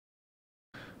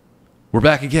We're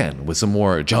back again with some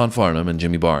more John Farnham and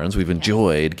Jimmy Barnes. We've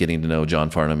enjoyed getting to know John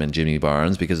Farnham and Jimmy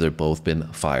Barnes because they've both been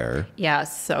fire. Yeah,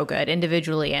 so good,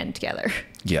 individually and together.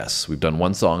 Yes, we've done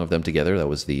one song of them together. That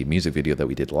was the music video that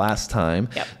we did last time.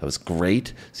 Yep. That was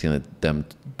great, seeing them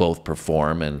both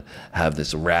perform and have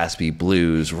this raspy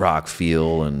blues rock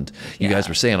feel. And you guys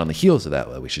were saying on the heels of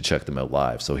that we should check them out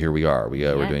live. So here we are.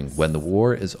 We're doing When the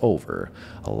War is Over,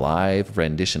 a live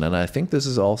rendition. And I think this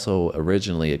is also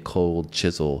originally a Cold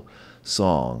Chisel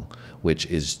song, which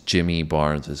is Jimmy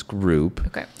Barnes' group.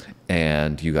 Okay.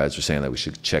 And you guys are saying that we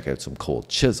should check out some Cold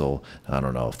Chisel. I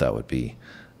don't know if that would be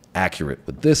accurate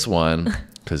with this one,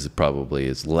 because it probably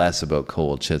is less about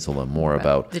Cold Chisel and more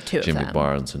about Jimmy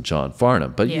Barnes and John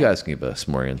Farnham. But you guys can give us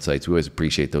more insights. We always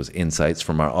appreciate those insights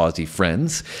from our Aussie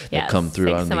friends that come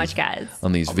through on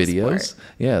these videos.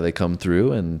 Yeah, they come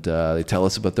through and they tell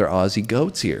us about their Aussie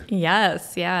goats here.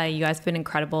 Yes, yeah, you guys have been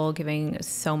incredible, giving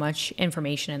so much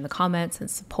information in the comments and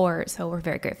support. So we're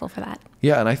very grateful for that.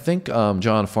 Yeah, and I think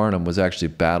John Farnham was actually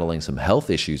battling some health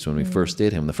issues when we first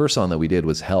did him. The first song that we did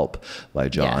was Help by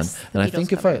John. Yes, and I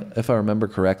think if I remember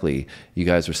correctly, you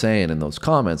guys were saying in those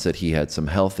comments that he had some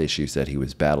health issues that he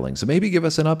was battling. So maybe give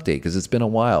us an update, because it's been a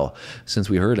while since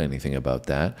we heard anything about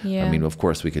that. Yeah. I mean, of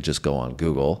course, we could just go on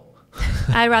Google.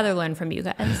 I'd rather learn from you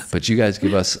guys. But you guys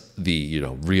give us the,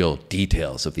 real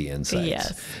details of the insights.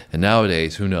 Yes. And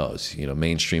nowadays, who knows?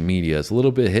 Mainstream media is a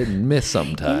little bit hit and miss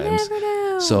sometimes. You never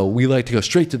know. So we like to go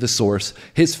straight to the source.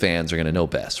 His fans are going to know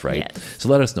best, right? Yes. So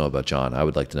let us know about John. I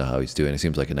would like to know how he's doing. He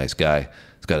seems like a nice guy.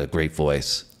 He's got a great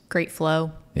voice. Great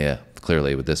flow. Yeah,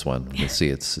 clearly with this one, you can see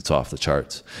it's off the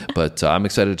charts. But I'm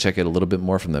excited to check out a little bit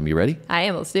more from them. You ready? I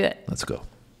am. Let's do it. Let's go.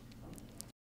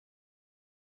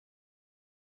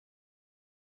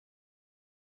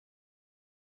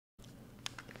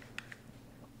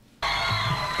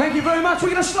 Thank you very much. We're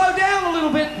going to slow down a little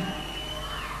bit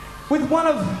with one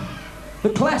of the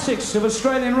classics of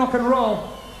Australian rock and roll.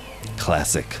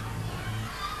 Classic.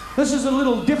 This is a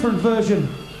little different version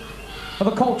of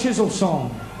a Cold Chisel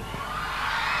song.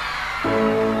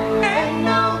 Ain't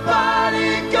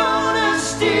nobody gonna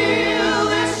steal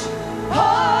this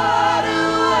heart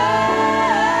away.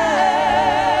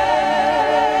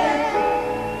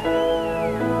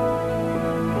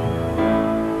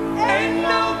 Ain't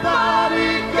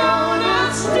nobody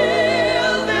gonna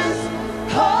steal this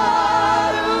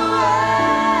heart away.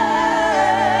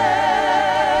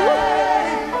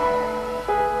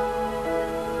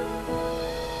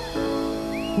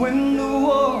 When the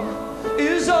war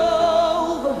is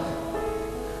over,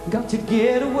 got to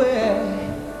get away.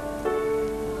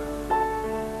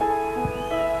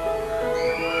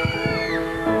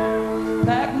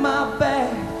 Pack my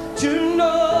bag to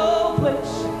no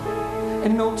place,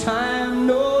 and no time,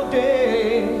 no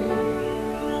day.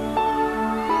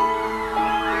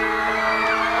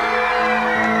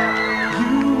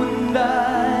 You and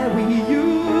I, we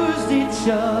used each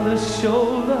other's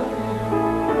shoulder.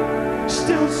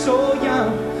 Still so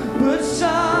young, but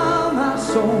somehow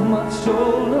so much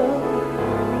older.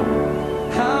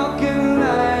 How can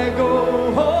I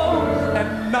go home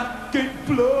and not get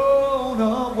blown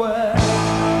away?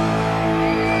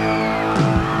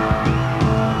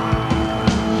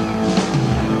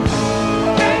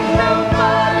 Ain't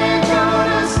nobody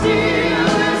gonna steal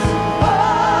this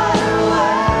heart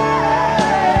away.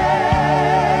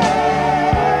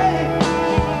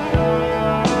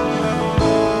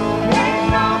 Ain't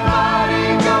nobody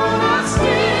gonna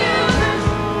steal this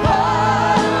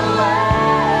heart away.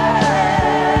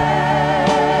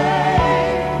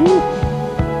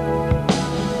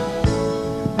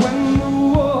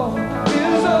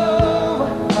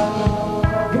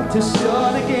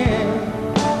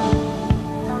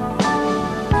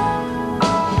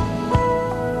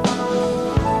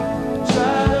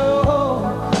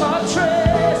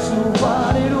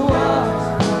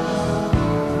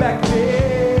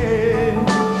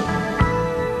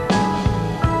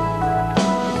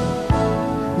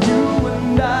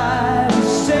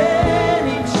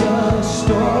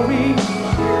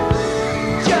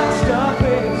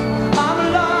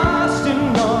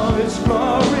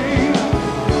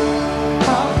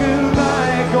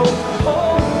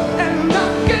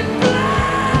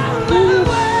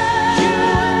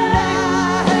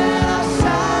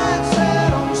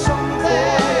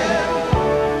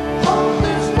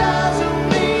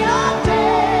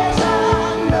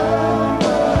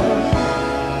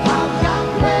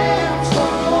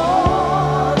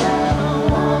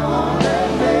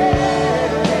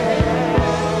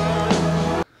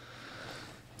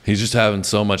 He's just having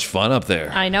so much fun up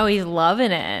there. I know, he's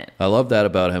loving it. I love that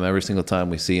about him. Every single time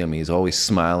we see him, he's always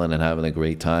smiling and having a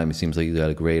great time. He seems like he's got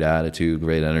a great attitude,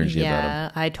 great energy about him.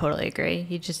 Yeah, I totally agree.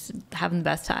 He's just having the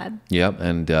best time. Yep,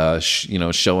 and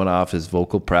showing off his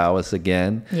vocal prowess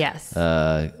again. Yes.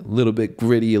 A little bit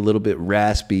gritty, a little bit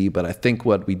raspy, but I think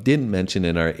what we didn't mention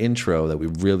in our intro that we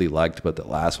really liked about the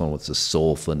last one was the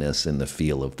soulfulness and the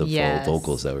feel of the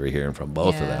vocals that we were hearing from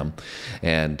both of them.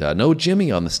 And no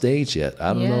Jimmy on the stage yet.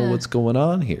 I don't know what's going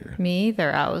on here. Me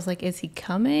either. I was like, is he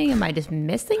coming? Am I just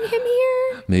missing him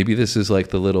here? Maybe this is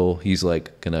like he's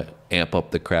like gonna amp up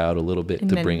the crowd a little bit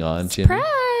to bring on Jimmy. Surprise!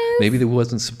 Maybe he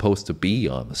wasn't supposed to be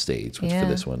on the stage for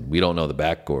this one. We don't know the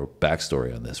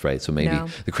backstory on this, right? So maybe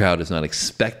the crowd is not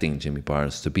expecting Jimmy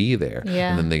Barnes to be there.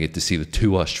 Yeah. And then they get to see the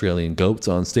two Australian goats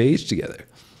on stage together.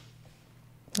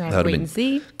 That would have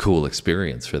been cool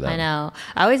experience for them. I know.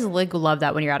 I always love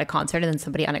that when you're at a concert and then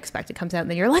somebody unexpected comes out and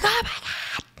then you're like, oh my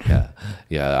God.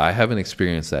 Yeah. I haven't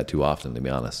experienced that too often, to be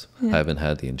honest. I haven't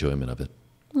had the enjoyment of it.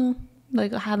 Well,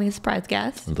 like having a surprise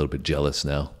guest. I'm a little bit jealous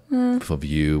now of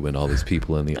you and all these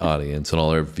people in the audience and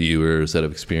all our viewers that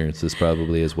have experienced this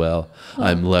probably as well.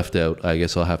 I'm left out. I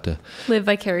guess I'll have to live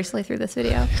vicariously through this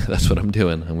video. That's what I'm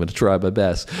doing. I'm going to try my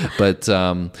best. But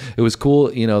it was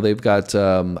cool. They've got,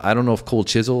 I don't know if Cold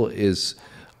Chisel is,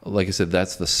 like I said,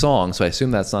 that's the song. So I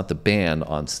assume that's not the band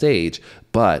on stage,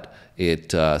 but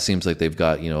it seems like they've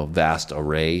got, vast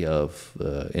array of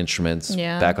instruments,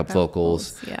 backup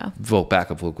vocals.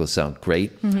 Backup vocals sound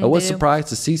great. I was surprised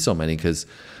to see so many because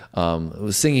I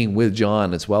was singing with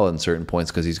John as well in certain points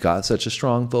because he's got such a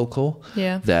strong vocal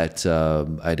that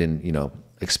I didn't,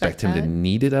 expect him to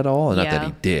need it at all. Not that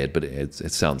he did, but it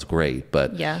sounds great.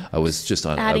 But I was just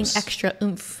adding extra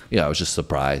oomph. Yeah, I was just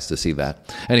surprised to see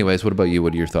that. Anyways, what about you?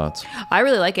 What are your thoughts? I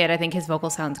really like it. I think his vocal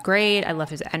sounds great. I love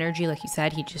his energy. Like you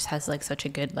said, he just has like such a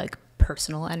good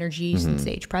personal energy and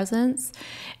stage presence.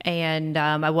 And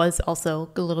I was also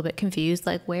a little bit confused,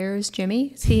 like, where's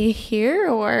Jimmy? Is he here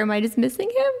or am I just missing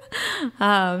him? So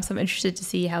I'm interested to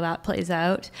see how that plays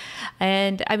out.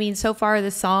 And I mean, so far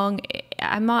this song,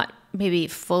 I'm not maybe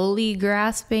fully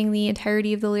grasping the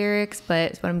entirety of the lyrics,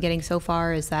 but what I'm getting so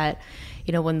far is that,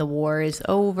 when the war is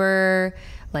over,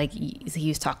 like he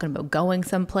was talking about going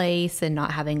someplace and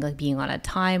not having being on a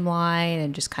timeline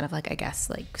and just kind of I guess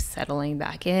settling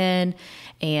back in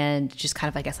and just kind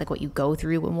of I guess what you go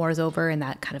through when war is over and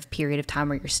that kind of period of time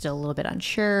where you're still a little bit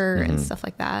unsure and stuff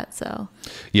like that. So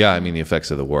yeah, I mean the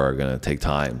effects of the war are going to take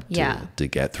time to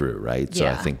get through, right? So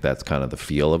I think that's kind of the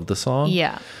feel of the song.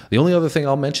 Yeah. The only other thing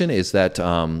I'll mention is that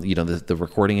the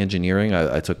recording engineering.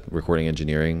 I took recording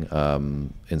engineering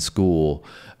in school.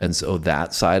 And so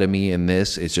that side of me in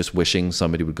this is just wishing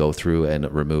somebody would go through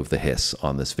and remove the hiss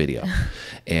on this video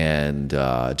and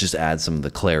just add some of the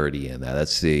clarity in that.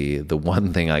 That's the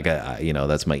one thing I got,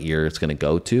 that's my ear it's going to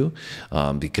go to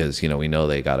because, we know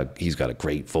he's got a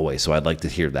great voice. So I'd like to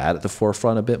hear that at the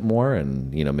forefront a bit more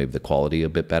and, maybe the quality a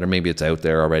bit better. Maybe it's out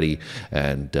there already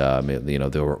and, they've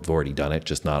already done it,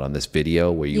 just not on this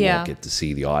video where you won't get to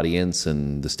see the audience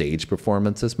and the stage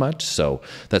performance as much. So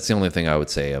that's the only thing I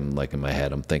would say. I'm in my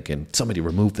head, I'm thinking somebody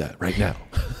remove that right now.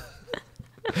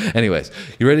 Anyways,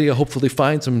 you ready to hopefully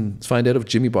find out if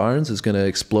Jimmy Barnes is going to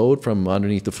explode from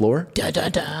underneath the floor? Da da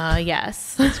da.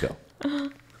 Yes. Let's go.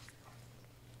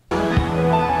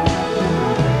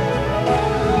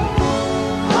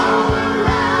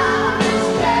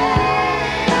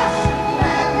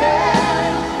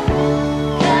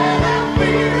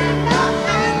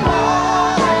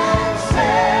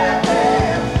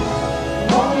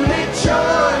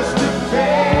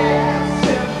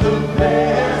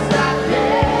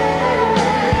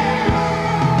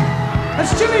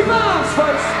 That's Jimmy Barnes,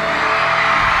 folks.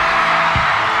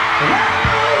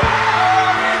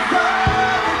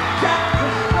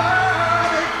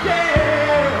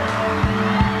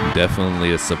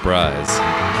 Definitely a surprise.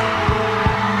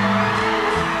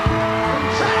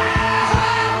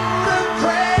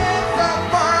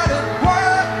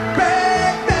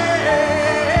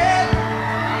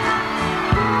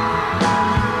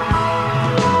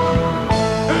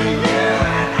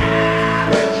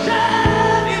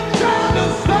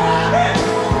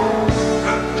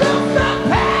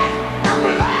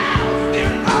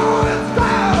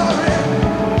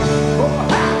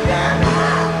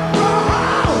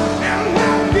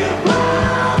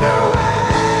 No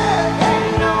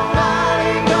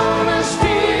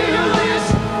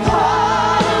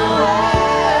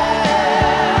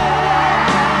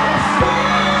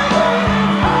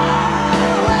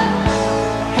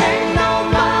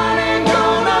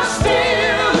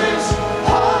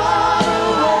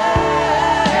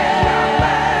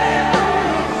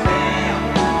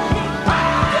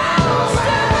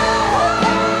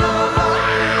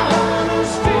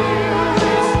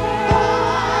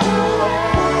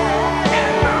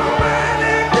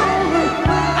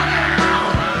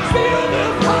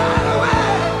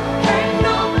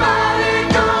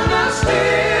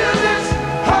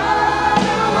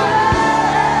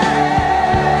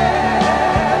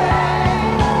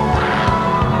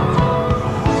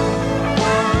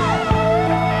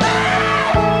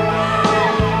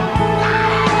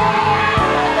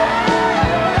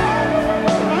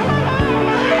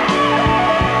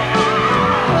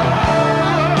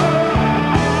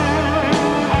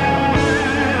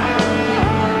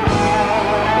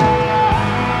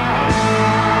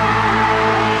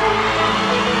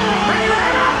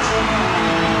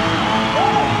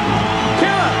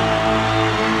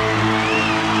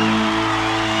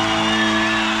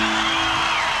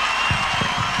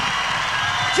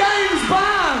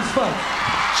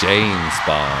James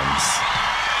Barnes.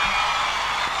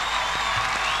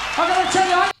 I gotta tell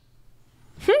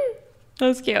you, That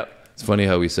was cute. It's funny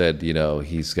how we said, you know,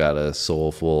 he's got a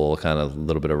soulful kind of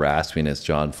little bit of raspiness,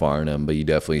 John Farnham, but you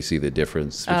definitely see the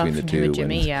difference between the two.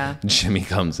 Jimmy, when yeah. Jimmy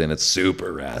comes in, it's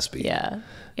super raspy. Yeah.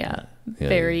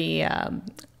 Very.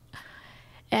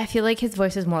 I feel like his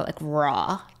voice is more like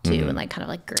raw too, and like kind of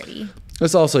like gritty.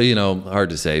 It's also, you know, hard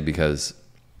to say because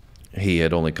he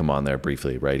had only come on there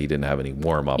briefly, right? He didn't have any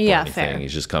warm up or anything. Fair.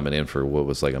 He's just coming in for what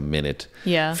was like a minute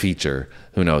Yeah. feature.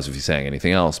 Who knows if he sang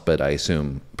anything else, but I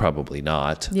assume probably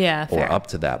not. Yeah, or fair. up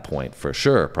to that point for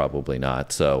sure, probably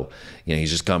not. So, you know,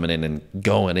 he's just coming in and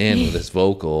going in with his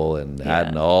vocal and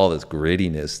adding all this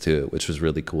grittiness to it, which was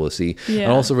really cool to see. Yeah.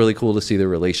 And also really cool to see the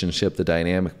relationship, the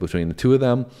dynamic between the two of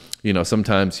them. You know,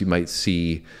 sometimes you might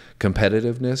see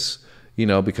competitiveness, you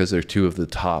know, because they're two of the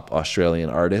top Australian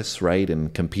artists, right?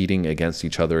 And competing against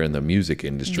each other in the music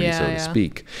industry, so to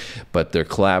speak. But they're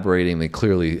collaborating. They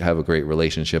clearly have a great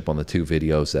relationship on the two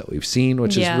videos that we've seen,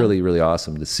 which is really, really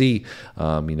awesome to see.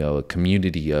 You know, a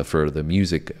community for the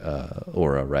music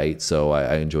aura, right? So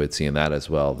I enjoyed seeing that as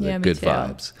well. The good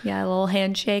vibes. Yeah, a little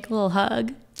handshake, a little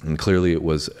hug. And clearly it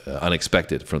was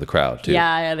unexpected for the crowd, too.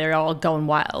 Yeah, they're all going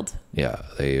wild. Yeah,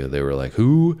 they were like,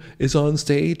 who is on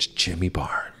stage? Jimmy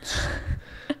Barnes.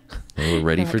 They were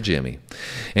ready for Jimmy.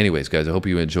 Anyways, guys, I hope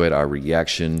you enjoyed our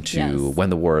reaction to When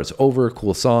the War is Over.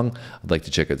 Cool song. I'd like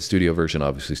to check out the studio version.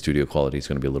 Obviously, studio quality is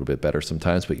going to be a little bit better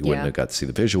sometimes, but you wouldn't have got to see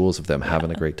the visuals of them having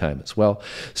a great time as well.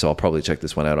 So I'll probably check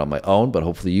this one out on my own, but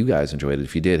hopefully you guys enjoyed it.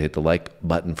 If you did, hit the like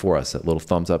button for us. That little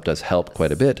thumbs up does help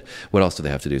quite a bit. What else do they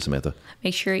have to do, Samantha?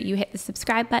 Make sure you hit the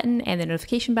subscribe button and the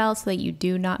notification bell so that you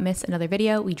do not miss another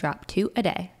video. We drop 2 a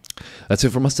day. That's it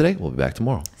from us today. We'll be back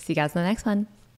tomorrow. See you guys in the next one.